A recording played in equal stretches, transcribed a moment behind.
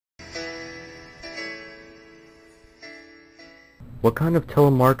What kind of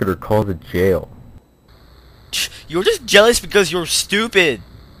telemarketer calls a jail? You're just jealous because you're stupid.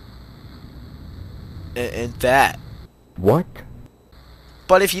 And that. What?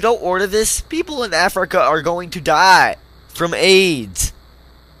 But if you don't order this, people in Africa are going to die from AIDS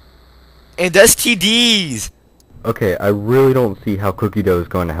and STDs. Okay, I really don't see how cookie dough is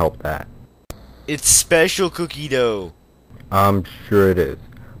going to help that. It's special cookie dough. I'm sure it is,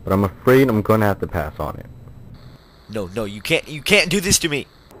 but I'm afraid I'm going to have to pass on it. No, you can't do this to me.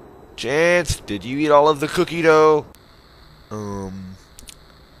 Chance, did you eat all of the cookie dough?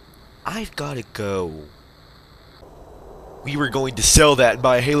 I've gotta go. We were going to sell that and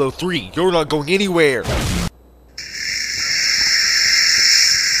buy Halo 3. You're not going anywhere.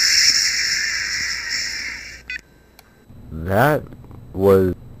 That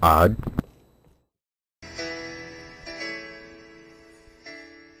was odd.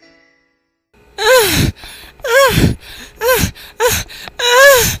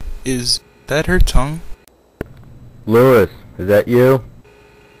 Is that her tongue? Lewis, is that you?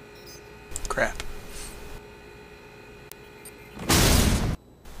 Crap.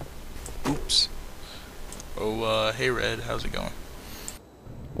 Oops. Oh, hey Red, how's it going?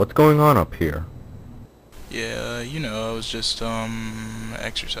 What's going on up here? Yeah, you know, I was just,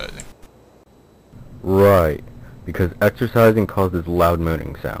 exercising. Right, because exercising causes loud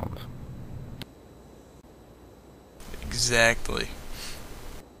moaning sounds. Exactly.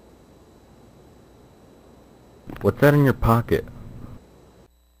 What's that in your pocket?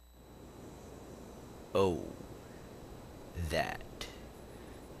 Oh. That.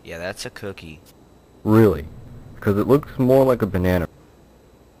 Yeah, that's a cookie. Really? Because it looks more like a banana.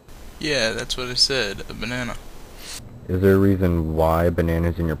 Yeah, that's what I said, a banana. Is there a reason why a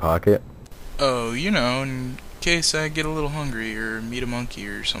banana's in your pocket? Oh, you know, in case I get a little hungry or meet a monkey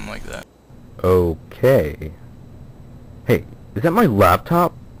or something like that. Okay. Hey, is that my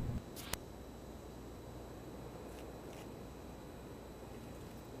laptop?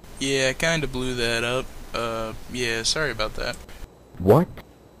 Yeah, I kinda blew that up. Yeah, sorry about that. What?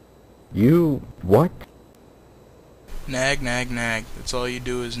 What? Nag, nag, nag. That's all you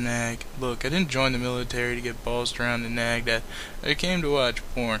do is nag. Look, I didn't join the military to get bossed around and nagged at. I came to watch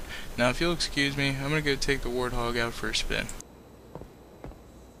porn. Now, if you'll excuse me, I'm gonna go take the warthog out for a spin.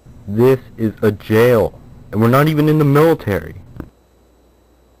 This is a jail, and we're not even in the military.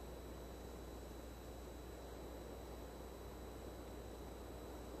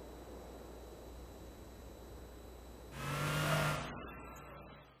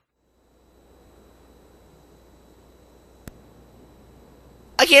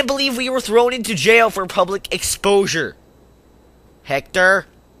 I can't believe we were thrown into jail for public exposure. Hector?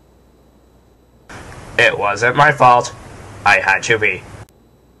 It wasn't my fault. I had to be.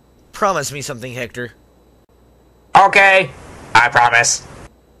 Promise me something, Hector. Okay, I promise.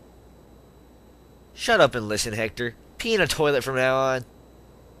 Shut up and listen, Hector. Pee in a toilet from now on.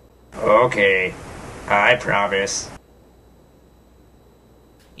 Okay, I promise.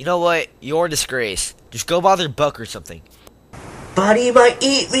 You know what? You're a disgrace. Just go bother Buck or something. But he might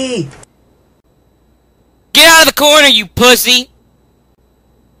eat me! Get out of the corner, you pussy!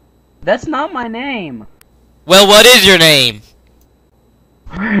 That's not my name. Well, what is your name?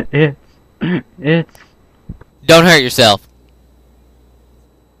 It's... Don't hurt yourself.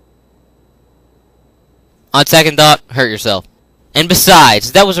 On second thought, hurt yourself. And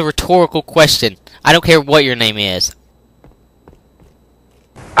besides, that was a rhetorical question. I don't care what your name is.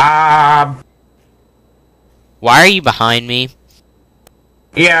 Why are you behind me?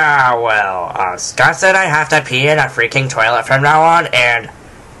 Yeah, well, Scott said I have to pee in a freaking toilet from now on, and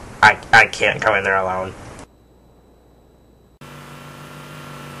I can't go in there alone.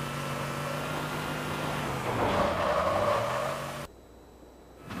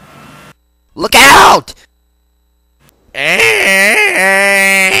 Look out!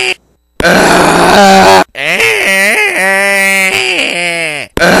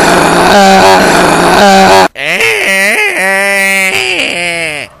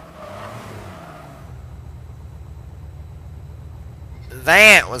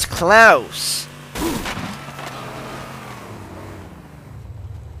 That was close.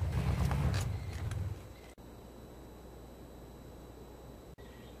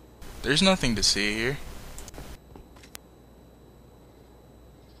 There's nothing to see here.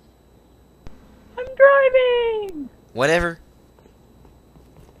 I'm driving! Whatever.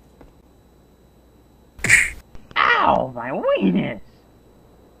 Ow, my weenus!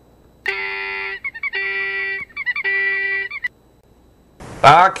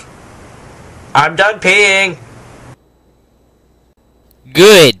 Buck, I'm done peeing.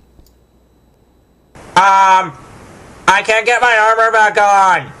 Good. I can't get my armor back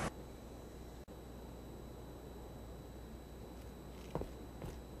on!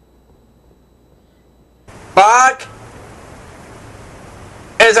 Fuck!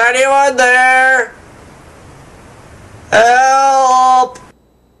 Is anyone there? Help!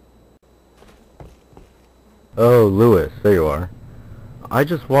 Oh, Lewis, there you are. I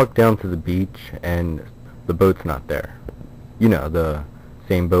just walked down to the beach and the boat's not there. You know, the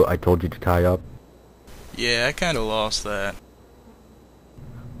same boat I told you to tie up. Yeah, I kinda lost that.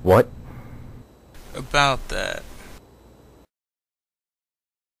 What? About that.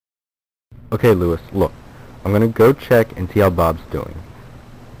 Okay, Lewis, look. I'm gonna go check and see how Bob's doing.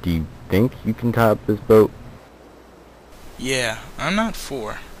 Do you think you can tie up this boat? Yeah, I'm not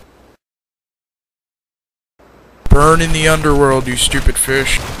for. Burn in the underworld, you stupid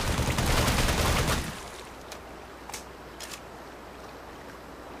fish.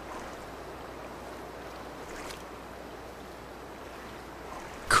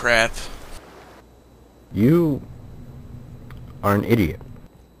 Crap. You are an idiot.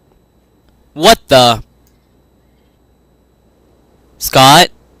 What the? Scott?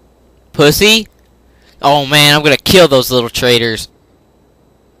 Pussy? Oh man, I'm gonna kill those little traitors.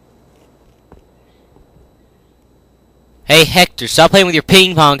 Hey Hector, stop playing with your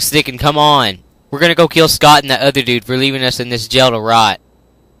ping pong stick and come on. We're gonna go kill Scott and that other dude for leaving us in this jail to rot.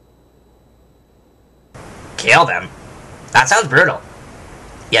 Kill them? That sounds brutal.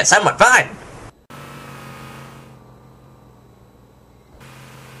 Yet somewhat fun.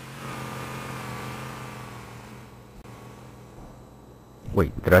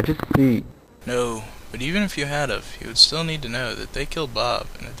 Wait, did I just see... No, but even if you had've, you would still need to know that they killed Bob,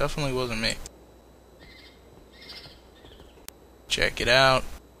 and it definitely wasn't me. Check it out.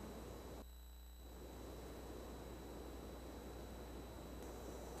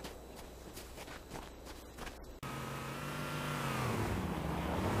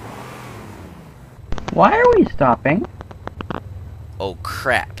 Why are we stopping? Oh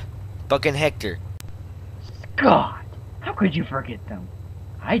crap. Buck and Hector. God, how could you forget them?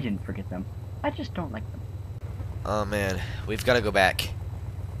 I didn't forget them. I just don't like them. Oh man, we've gotta go back.